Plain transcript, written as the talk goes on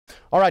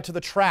All right, to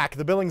the track.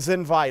 The Billings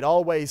Invite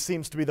always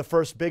seems to be the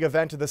first big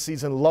event of the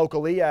season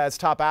locally as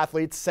top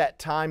athletes set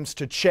times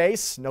to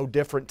chase. No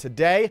different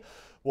today.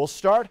 We'll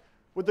start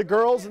with the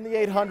girls in the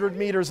 800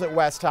 meters at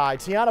West High.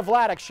 Tiahna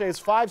Vladic shaves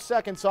 5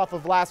 seconds off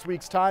of last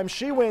week's time.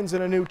 She wins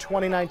in a new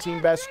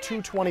 2019 best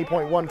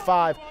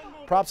 2:20.15.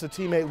 Props to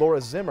teammate Laura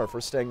Zimmer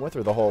for staying with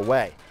her the whole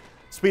way.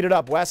 Speed it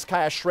up. West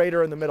Kaya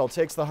Schrader in the middle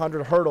takes the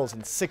 100 hurdles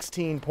in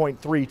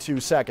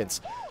 16.32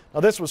 seconds. Now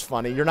this was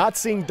funny. You're not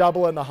seeing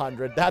double in the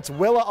 100. That's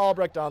Willa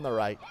Albrecht on the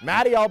right,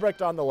 Maddie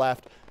Albrecht on the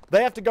left.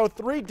 They have to go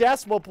 3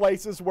 decimal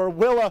places where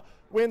Willa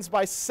wins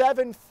by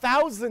 7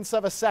 thousandths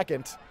of a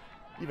second.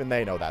 Even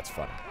they know that's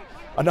funny.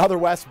 Another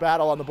West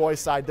battle on the boys'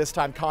 side. This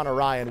time Connor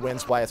Ryan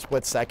wins by a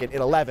split second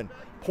in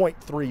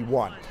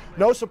 11.31.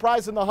 No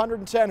surprise in the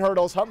 110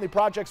 hurdles. Huntley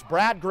Project's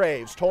Brad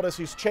Graves told us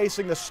he's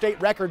chasing the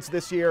state records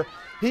this year.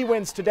 He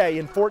wins today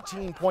in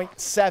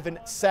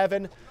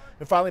 14.77.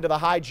 And finally to the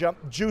high jump,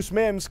 Juice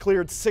Mims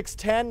cleared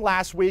 6:10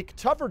 last week.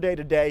 Tougher day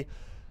today.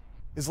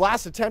 His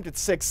last attempt at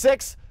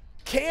 6'6".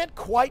 Can't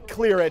quite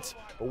clear it,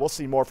 but we'll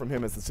see more from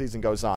him as the season goes on.